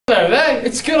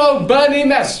it's good old Bernie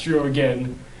Mastro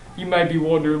again. You may be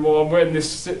wondering why I'm wearing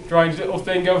this strange little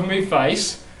thing over my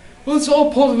face. Well, it's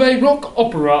all part of a rock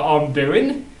opera I'm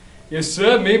doing. Yes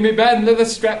sir, me and my band Leather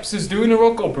Straps is doing a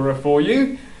rock opera for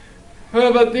you.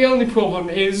 But the only problem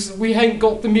is we ain't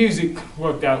got the music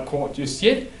worked out quite just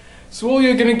yet. So all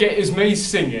you're gonna get is me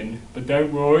singing. But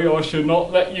don't worry, I shall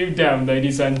not let you down,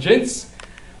 ladies and gents.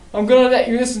 I'm gonna let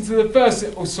you listen to the first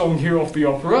little song here off the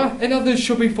opera, and others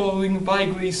shall be following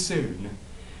vaguely soon.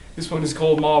 This one is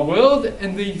called My World,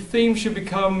 and the theme should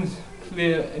become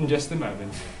clear in just a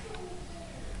moment.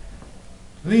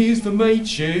 Pleased to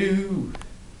meet you.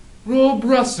 Rob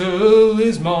Russell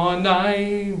is my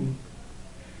name.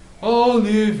 I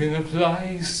live in a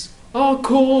place I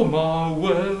call my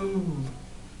world.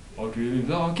 I'd really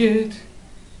like it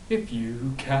if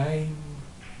you came.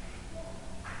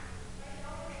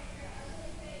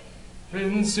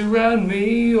 Friends surround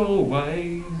me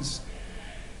always,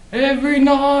 every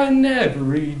night and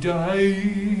every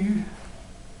day.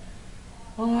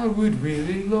 I would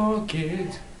really like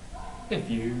it if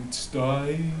you'd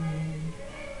stay.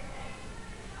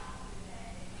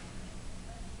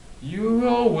 You're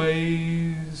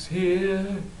always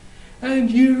here, and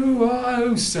you are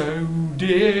oh so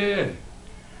dear.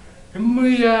 In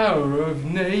my hour of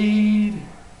need,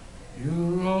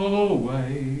 you're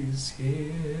always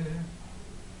here.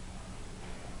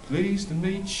 Pleased to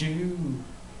meet you.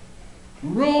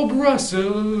 Rob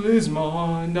Russell is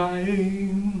my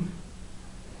name.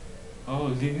 I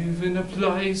live in a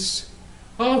place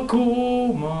I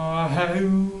call my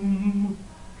home.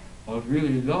 I'd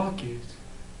really like it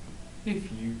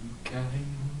if you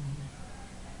came.